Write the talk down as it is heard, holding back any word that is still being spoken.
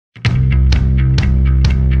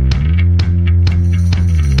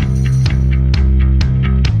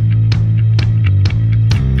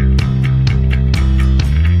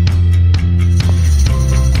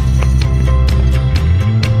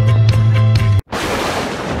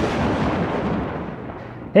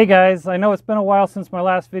Hey guys, I know it's been a while since my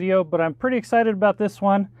last video, but I'm pretty excited about this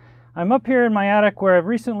one. I'm up here in my attic where I've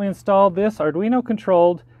recently installed this Arduino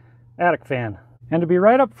controlled attic fan. And to be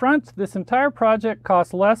right up front, this entire project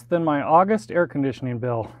cost less than my August air conditioning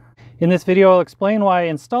bill. In this video, I'll explain why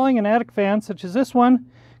installing an attic fan such as this one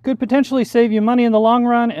could potentially save you money in the long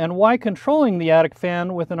run, and why controlling the attic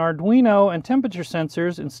fan with an Arduino and temperature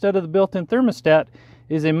sensors instead of the built-in thermostat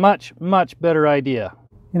is a much better idea.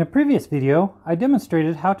 In a previous video, I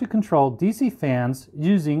demonstrated how to control DC fans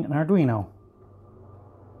using an Arduino.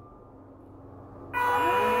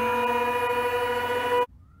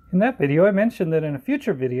 In that video, I mentioned that in a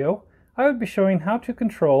future video, I would be showing how to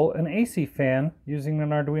control an AC fan using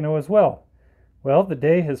an Arduino as well. Well, the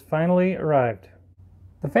day has finally arrived.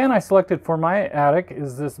 The fan I selected for my attic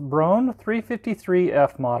is this Brone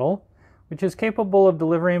 353F model, which is capable of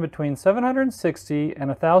delivering between 760 and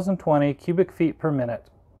 1020 cubic feet per minute.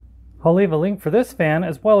 I'll leave a link for this fan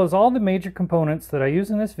as well as all the major components that I use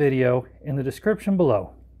in this video in the description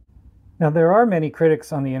below. Now, there are many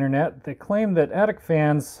critics on the internet that claim that attic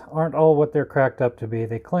fans aren't all what they're cracked up to be.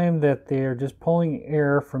 They claim that they are just pulling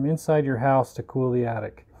air from inside your house to cool the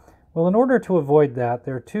attic. Well, in order to avoid that,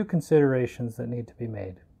 there are two considerations that need to be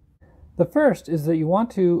made. The first is that you want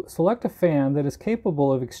to select a fan that is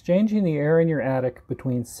capable of exchanging the air in your attic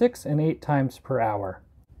between 6 and 8 times per hour.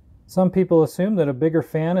 Some people assume that a bigger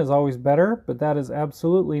fan is always better, but that is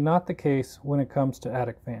absolutely not the case when it comes to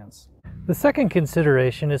attic fans. The second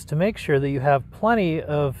consideration is to make sure that you have plenty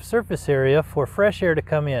of surface area for fresh air to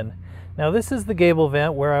come in. Now, this is the gable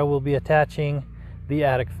vent where I will be attaching the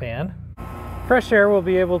attic fan. Fresh air will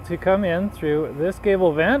be able to come in through this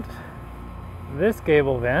gable vent, and this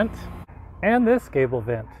gable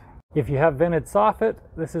vent. If you have vented soffit,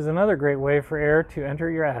 this is another great way for air to enter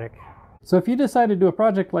your attic. So if you decide to do a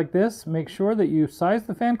project like this, make sure that you size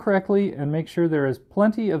the fan correctly and make sure there is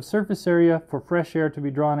plenty of surface area for fresh air to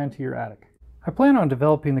be drawn into your attic. I plan on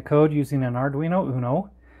developing the code using an Arduino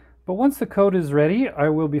Uno, but once the code is ready, I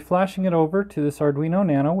will be flashing it over to this Arduino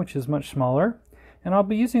Nano, which is much smaller, and I'll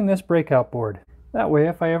be using this breakout board. That way,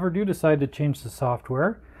 if I ever do decide to change the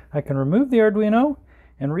software, I can remove the Arduino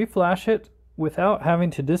and reflash it without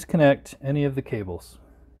having to disconnect any of the cables.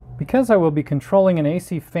 Because I will be controlling an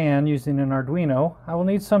AC fan using an Arduino, I will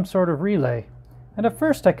need some sort of relay. And at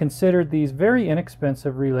first I considered these very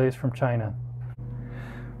inexpensive relays from China.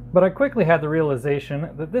 But I quickly had the realization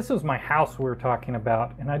that this was my house we were talking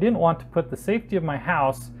about, and I didn't want to put the safety of my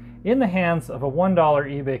house in the hands of a $1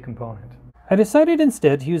 eBay component. I decided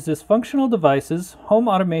instead to use this Functional Devices home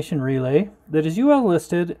automation relay that is UL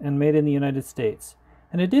listed and made in the United States.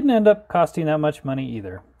 And it didn't end up costing that much money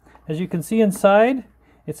either. As you can see inside,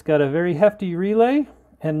 it's got a very hefty relay,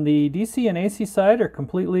 and the DC and AC side are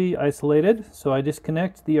completely isolated. So I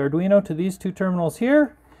disconnect the Arduino to these two terminals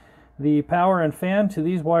here, the power and fan to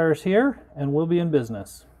these wires here, and we'll be in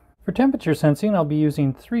business. For temperature sensing, I'll be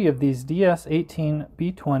using 3 of these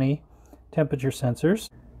DS18B20 temperature sensors.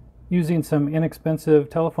 Using some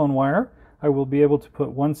inexpensive telephone wire, I will be able to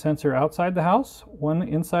put one sensor outside the house, one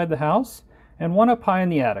inside the house, and one up high in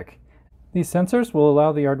the attic. These sensors will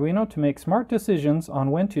allow the Arduino to make smart decisions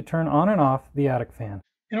on when to turn on and off the attic fan.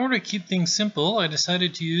 In order to keep things simple, I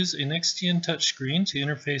decided to use a Nextion touchscreen to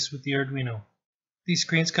interface with the Arduino. These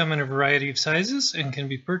screens come in a variety of sizes and can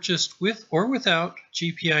be purchased with or without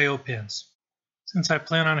GPIO pins. Since I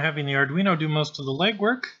plan on having the Arduino do most of the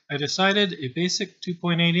legwork, I decided a basic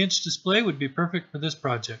 2.8-inch display would be perfect for this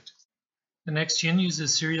project. The Nextion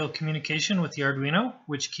uses serial communication with the Arduino,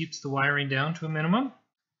 which keeps the wiring down to a minimum.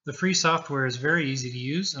 The free software is very easy to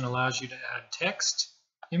use and allows you to add text,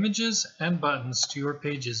 images, and buttons to your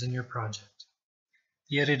pages in your project.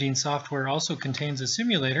 The editing software also contains a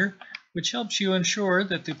simulator, which helps you ensure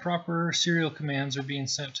that the proper serial commands are being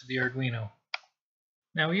sent to the Arduino.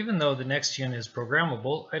 Now, even though the Nextion is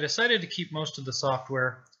programmable, I decided to keep most of the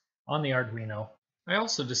software on the Arduino. I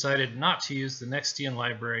also decided not to use the Nextion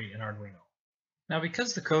library in Arduino. Now,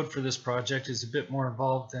 because the code for this project is a bit more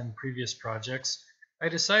involved than previous projects, I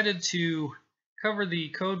decided to cover the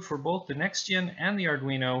code for both the Nextion and the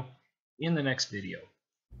Arduino in the next video.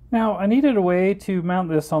 Now, I needed a way to mount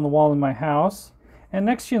this on the wall in my house, and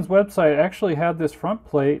Nextion's website actually had this front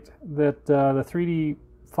plate that the 3D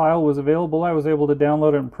file was available. I was able to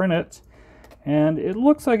download it and print it, and it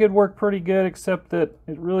looks like it worked pretty good, except that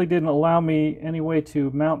it really didn't allow me any way to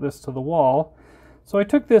mount this to the wall. So I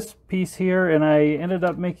took this piece here and I ended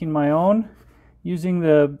up making my own using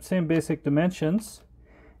the same basic dimensions.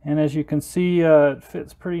 And as you can see, it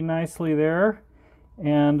fits pretty nicely there.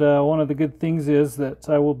 And one of the good things is that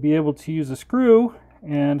I will be able to use a screw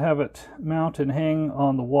and have it mount and hang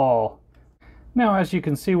on the wall. Now, as you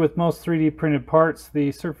can see with most 3D printed parts,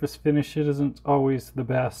 the surface finish isn't always the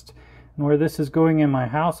best. And where this is going in my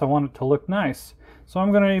house, I want it to look nice. So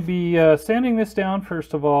I'm going to be sanding this down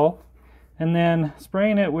first of all, and then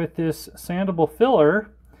spraying it with this sandable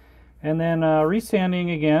filler, and then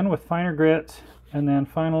resanding again with finer grit, and then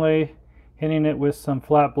finally hitting it with some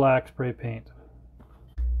flat black spray paint.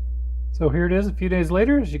 So here it is a few days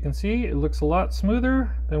later. As you can see, it looks a lot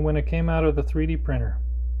smoother than when it came out of the 3D printer.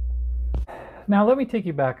 Now let me take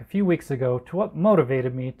you back a few weeks ago to what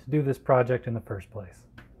motivated me to do this project in the first place.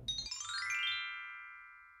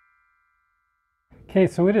 Okay,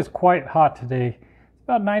 so it is quite hot today. It's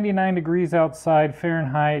about 99 degrees outside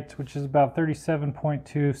Fahrenheit, which is about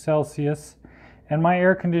 37.2 Celsius. And my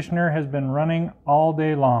air conditioner has been running all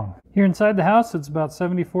day long. Here inside the house, it's about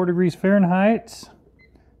 74 degrees Fahrenheit,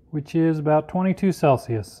 which is about 22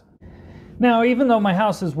 Celsius. Now, even though my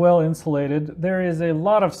house is well insulated, there is a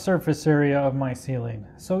lot of surface area of my ceiling.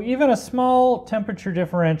 So even a small temperature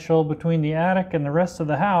differential between the attic and the rest of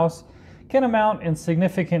the house can amount in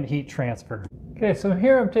significant heat transfer. Okay, so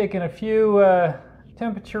here I'm taking a few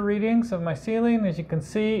temperature readings of my ceiling. As you can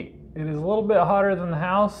see, it is a little bit hotter than the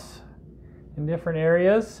house in different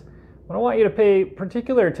areas. But I want you to pay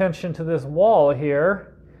particular attention to this wall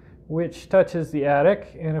here, which touches the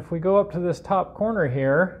attic. And if we go up to this top corner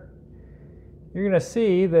here, you're going to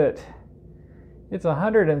see that it's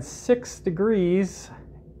 106 degrees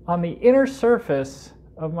on the inner surface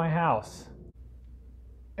of my house.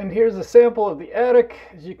 And here's a sample of the attic.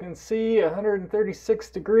 As you can see, 136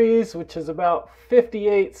 degrees, which is about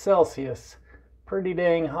 58 Celsius. Pretty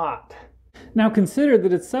dang hot. Now consider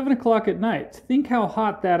that it's 7 o'clock at night. Think how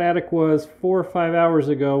hot that attic was 4 or 5 hours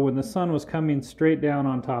ago when the sun was coming straight down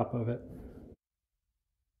on top of it.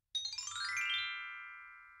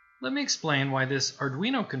 Let me explain why this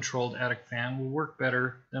Arduino controlled attic fan will work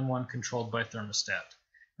better than one controlled by thermostat.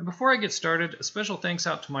 And before I get started, a special thanks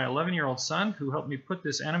out to my 11-year-old son who helped me put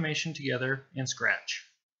this animation together in Scratch.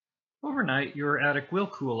 Overnight, your attic will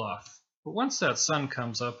cool off, but once that sun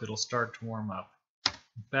comes up, it'll start to warm up.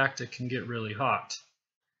 In fact, it can get really hot.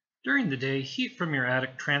 During the day, heat from your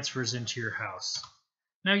attic transfers into your house.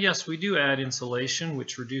 Now yes, we do add insulation,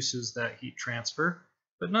 which reduces that heat transfer,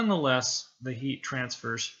 but nonetheless, the heat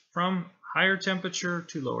transfers from higher temperature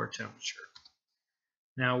to lower temperature.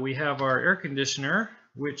 Now we have our air conditioner,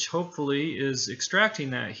 which hopefully is extracting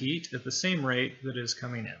that heat at the same rate that is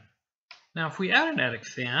coming in. Now if we add an attic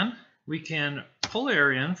fan, we can pull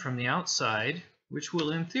air in from the outside, which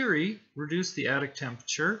will in theory reduce the attic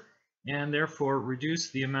temperature and therefore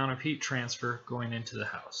reduce the amount of heat transfer going into the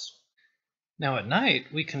house. Now at night,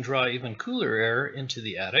 we can draw even cooler air into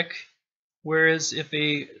the attic. Whereas if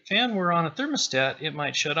a fan were on a thermostat, it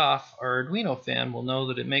might shut off. Our Arduino fan will know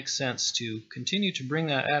that it makes sense to continue to bring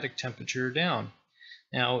that attic temperature down.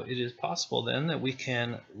 Now it is possible then that we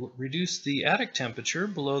can reduce the attic temperature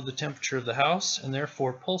below the temperature of the house and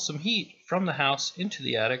therefore pull some heat from the house into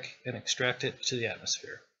the attic and extract it to the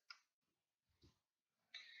atmosphere.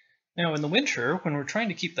 Now in the winter, when we're trying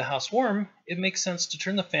to keep the house warm, it makes sense to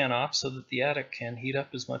turn the fan off so that the attic can heat up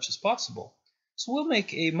as much as possible. So we'll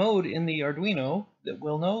make a mode in the Arduino that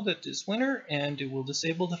will know that it's winter and it will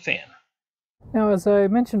disable the fan. Now as I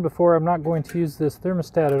mentioned before, I'm not going to use this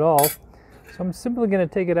thermostat at all. So I'm simply going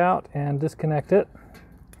to take it out and disconnect it.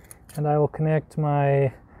 And I will connect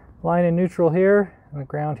my line in neutral here and the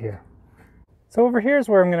ground here. So over here is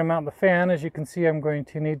where I'm going to mount the fan. As you can see, I'm going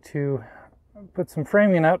to need to put some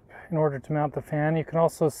framing up in order to mount the fan. You can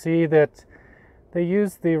also see that they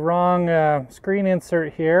used the wrong screen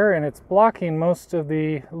insert here, and it's blocking most of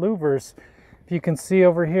the louvers. If you can see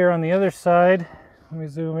over here on the other side, let me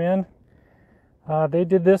zoom in, they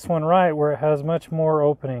did this one right where it has much more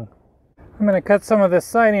opening. I'm going to cut some of this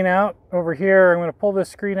siding out over here. I'm going to pull this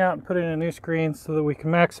screen out and put in a new screen so that we can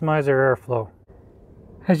maximize our airflow.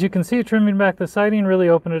 As you can see, trimming back the siding really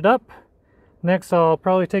opened it up. Next, I'll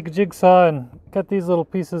probably take a jigsaw and cut these little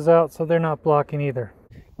pieces out so they're not blocking either.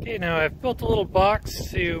 Okay, now I've built a little box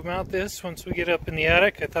to mount this once we get up in the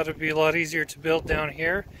attic. I thought it'd be a lot easier to build down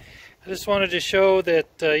here. I just wanted to show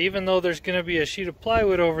that even though there's going to be a sheet of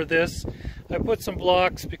plywood over this, I put some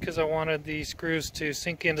blocks because I wanted the screws to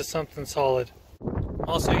sink into something solid. I'm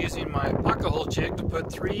also using my pocket hole jig to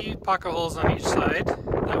put 3 pocket holes on each side.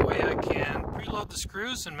 That way I can preload the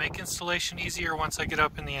screws and make installation easier once I get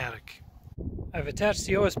up in the attic. I've attached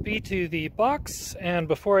the OSB to the box, and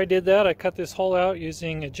before I did that I cut this hole out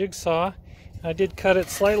using a jigsaw. I did cut it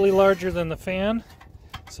slightly larger than the fan,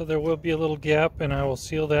 so there will be a little gap, and I will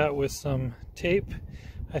seal that with some tape.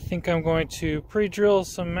 I think I'm going to pre-drill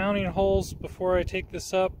some mounting holes before I take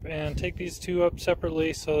this up and take these two up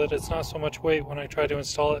separately so that it's not so much weight when I try to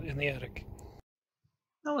install it in the attic.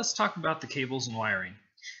 Now let's talk about the cables and wiring.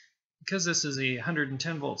 Because this is a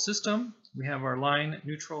 110 volt system, we have our line,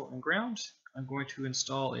 neutral, and ground. I'm going to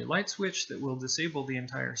install a light switch that will disable the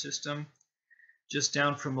entire system. Just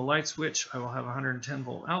down from the light switch, I will have a 110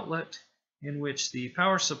 volt outlet in which the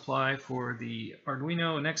power supply for the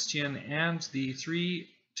Arduino, Nextion, and the 3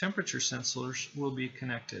 temperature sensors will be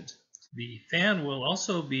connected. The fan will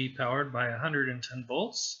also be powered by 110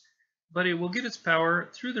 volts, but it will get its power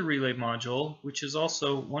through the relay module, which is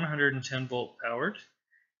also 110 volt powered,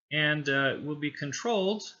 and will be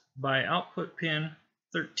controlled by output pin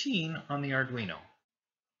 13 on the Arduino.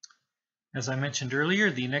 As I mentioned earlier,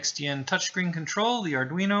 the Nextion touchscreen control, the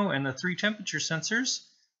Arduino, and the 3 temperature sensors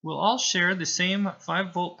will all share the same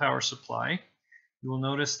 5 volt power supply. You will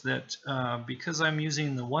notice that because I'm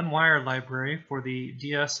using the one-wire library for the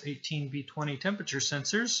DS18B20 temperature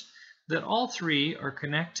sensors, that all 3 are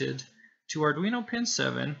connected to Arduino pin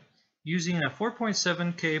 7 using a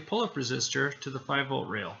 4.7K pull-up resistor to the 5 volt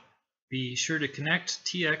rail. Be sure to connect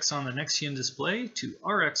TX on the Nextion display to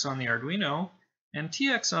RX on the Arduino, and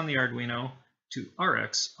TX on the Arduino to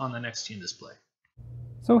RX on the Nextion display.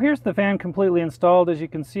 So here's the fan completely installed. As you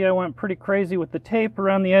can see, I went pretty crazy with the tape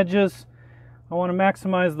around the edges. I want to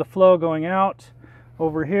maximize the flow going out.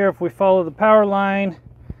 Over here, if we follow the power line,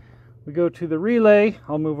 we go to the relay.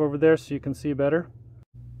 I'll move over there so you can see better.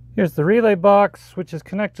 Here's the relay box, which is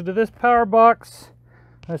connected to this power box.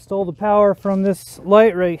 I stole the power from this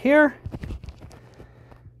light right here,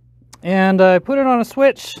 and I put it on a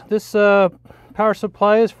switch. This power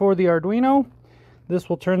supply is for the Arduino. This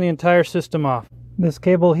will turn the entire system off. This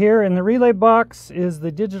cable here in the relay box is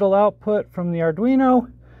the digital output from the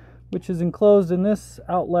Arduino, which is enclosed in this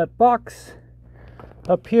outlet box.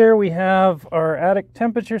 Up here we have our attic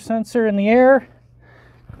temperature sensor in the air,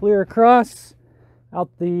 clear across. Out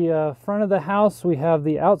the front of the house we have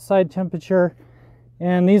the outside temperature,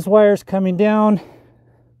 and these wires coming down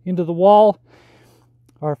into the wall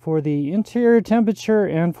are for the interior temperature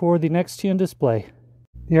and for the Nextion display.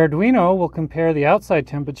 The Arduino will compare the outside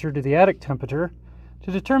temperature to the attic temperature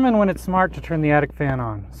to determine when it's smart to turn the attic fan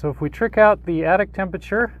on. So if we trick out the attic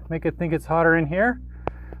temperature, make it think it's hotter in here,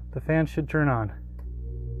 the fan should turn on.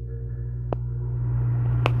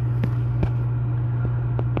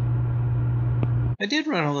 I did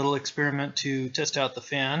run a little experiment to test out the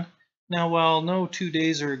fan. Now, while no 2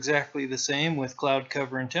 days are exactly the same with cloud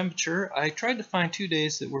cover and temperature, I tried to find 2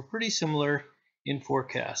 days that were pretty similar in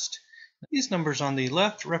forecast. These numbers on the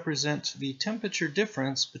left represent the temperature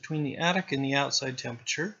difference between the attic and the outside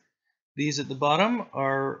temperature. These at the bottom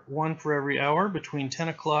are 1 for every hour between 10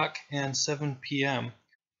 o'clock and 7 p.m.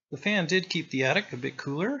 The fan did keep the attic a bit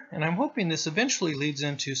cooler, and I'm hoping this eventually leads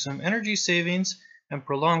into some energy savings and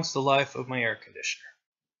prolongs the life of my air conditioner.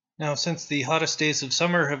 Now, since the hottest days of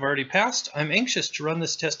summer have already passed, I'm anxious to run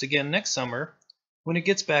this test again next summer when it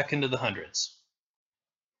gets back into the hundreds.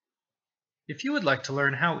 If you would like to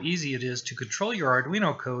learn how easy it is to control your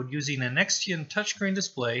Arduino code using a Nextion touchscreen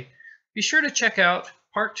display, be sure to check out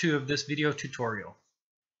part 2 of this video tutorial.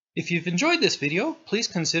 If you've enjoyed this video, please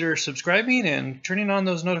consider subscribing and turning on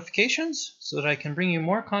those notifications so that I can bring you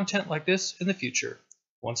more content like this in the future.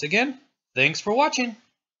 Once again, thanks for watching!